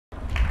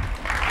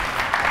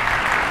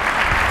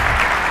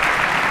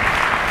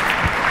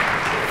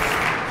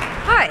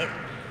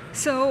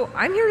So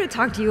I'm here to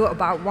talk to you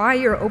about why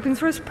your open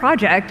source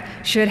project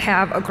should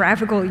have a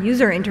graphical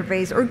user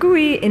interface, or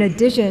GUI, in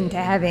addition to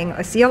having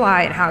a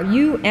CLI, and how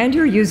you and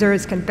your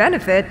users can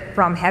benefit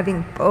from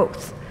having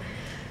both.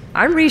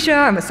 I'm Risha,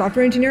 I'm a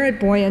software engineer at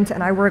Buoyant,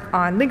 and I work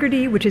on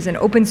Linkerd, which is an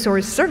open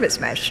source service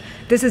mesh.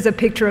 This is a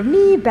picture of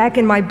me back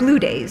in my blue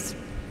days.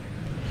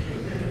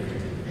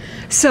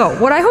 So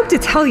what I hope to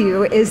tell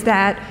you is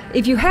that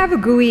if you have a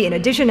GUI in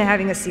addition to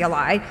having a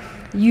CLI,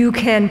 you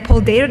can pull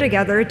data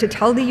together to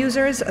tell the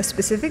users a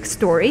specific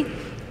story.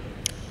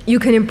 You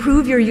can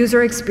improve your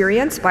user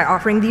experience by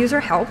offering the user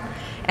help,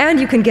 and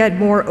you can get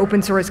more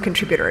open source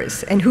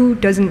contributors. And who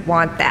doesn't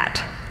want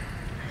that?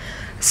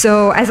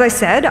 So as I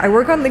said, I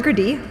work on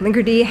Linkerd.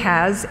 Linkerd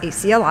has a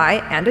CLI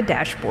and a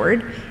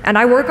dashboard, and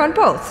I work on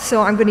both.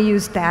 So I'm going to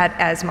use that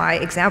as my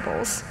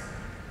examples.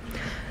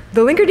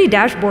 The Linkerd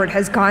dashboard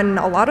has gotten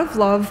a lot of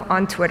love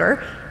on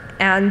Twitter,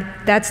 and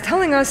that's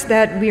telling us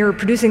that we are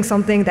producing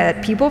something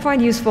that people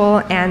find useful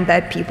and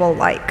that people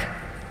like.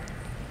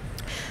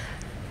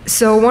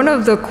 So one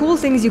of the cool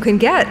things you can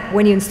get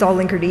when you install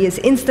Linkerd is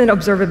instant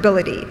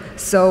observability,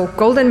 so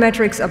golden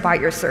metrics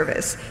about your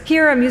service.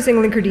 Here I'm using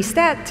Linkerd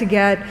Stat to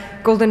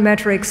get golden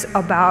metrics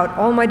about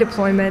all my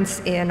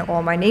deployments in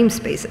all my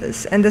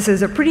namespaces. And this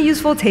is a pretty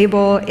useful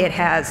table. It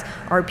has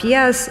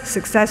RPS,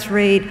 success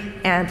rate,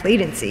 and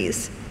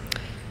latencies.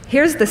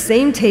 Here's the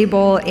same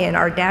table in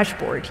our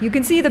dashboard. You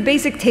can see the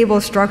basic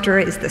table structure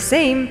is the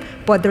same,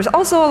 but there's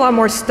also a lot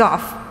more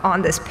stuff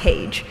on this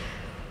page.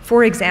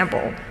 For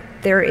example,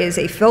 there is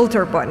a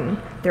filter button.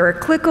 There are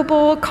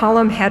clickable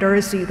column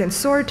headers so you can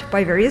sort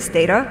by various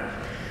data.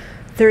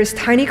 There's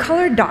tiny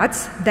colored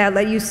dots that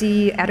let you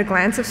see at a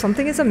glance if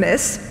something is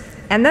amiss.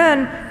 And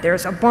then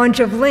there's a bunch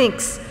of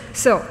links.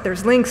 So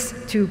there's links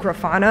to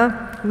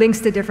Grafana,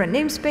 links to different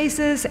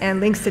namespaces, and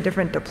links to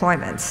different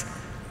deployments.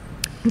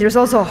 There's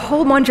also a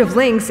whole bunch of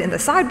links in the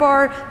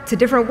sidebar to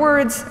different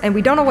words, and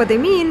we don't know what they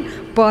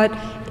mean, but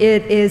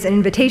it is an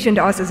invitation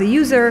to us as a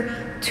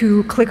user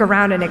to click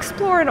around and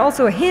explore, and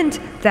also a hint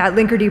that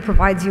Linkerd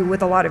provides you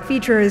with a lot of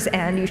features,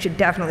 and you should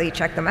definitely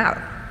check them out.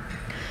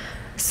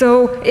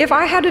 So if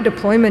I had a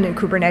deployment in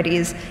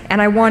Kubernetes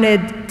and I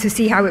wanted to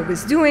see how it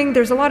was doing,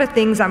 there's a lot of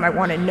things I might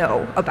want to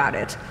know about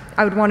it.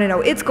 I would want to know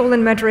its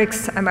golden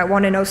metrics. I might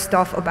want to know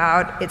stuff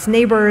about its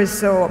neighbors,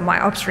 so my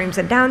upstreams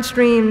and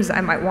downstreams.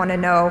 I might want to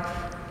know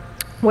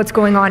what's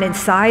going on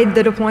inside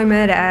the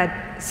deployment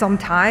at some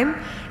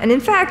time. And in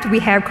fact, we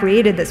have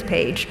created this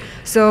page.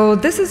 So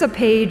this is a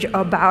page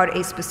about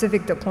a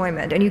specific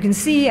deployment. And you can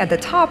see at the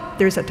top,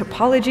 there's a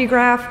topology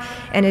graph,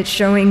 and it's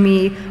showing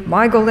me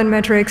my golden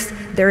metrics.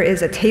 There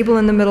is a table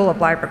in the middle of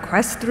live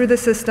requests through the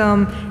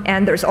system,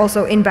 and there's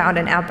also inbound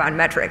and outbound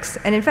metrics.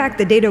 And in fact,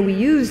 the data we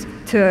use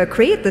to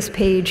create this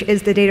page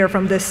is the data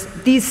from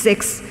these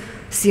 6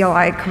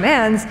 CLI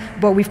commands,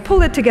 but we've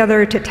pulled it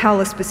together to tell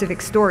a specific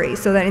story,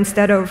 so that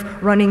instead of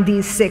running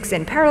these 6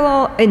 in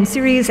parallel, in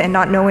series, and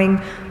not knowing,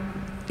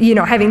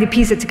 having to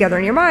piece it together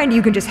in your mind,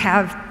 you can just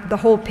have the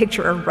whole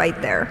picture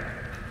right there.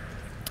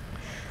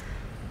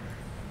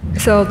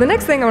 So the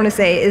next thing I want to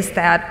say is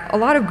that a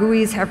lot of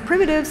GUIs have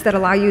primitives that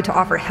allow you to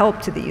offer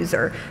help to the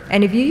user.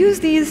 And if you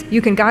use these,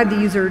 you can guide the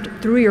user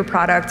through your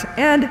product,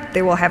 and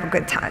they will have a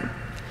good time.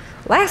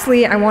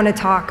 Lastly, I want to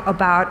talk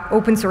about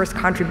open source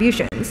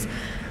contributions.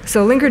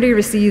 So Linkerd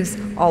receives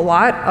a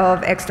lot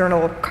of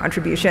external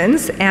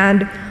contributions,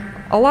 and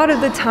a lot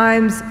of the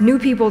times, new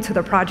people to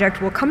the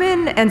project will come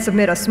in and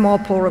submit a small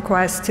pull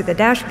request to the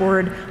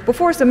dashboard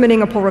before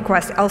submitting a pull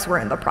request elsewhere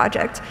in the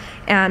project.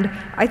 And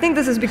I think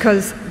this is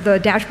because the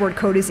dashboard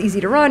code is easy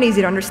to run,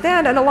 easy to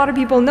understand, and a lot of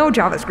people know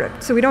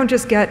JavaScript. So we don't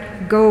just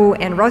get Go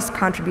and Rust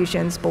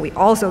contributions, but we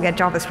also get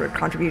JavaScript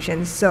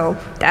contributions. So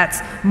that's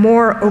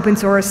more open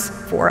source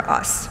for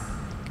us.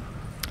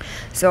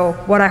 So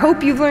what I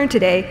hope you've learned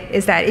today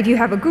is that if you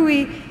have a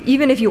GUI,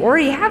 even if you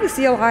already have a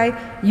CLI,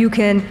 you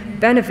can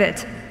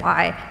benefit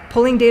by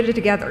pulling data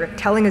together,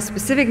 telling a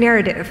specific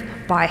narrative,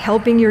 by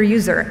helping your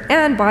user,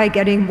 and by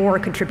getting more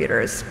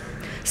contributors.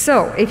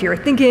 So if you're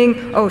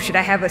thinking, oh, should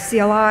I have a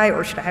CLI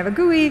or should I have a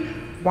GUI?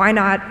 Why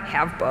not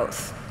have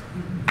both?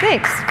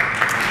 Thanks.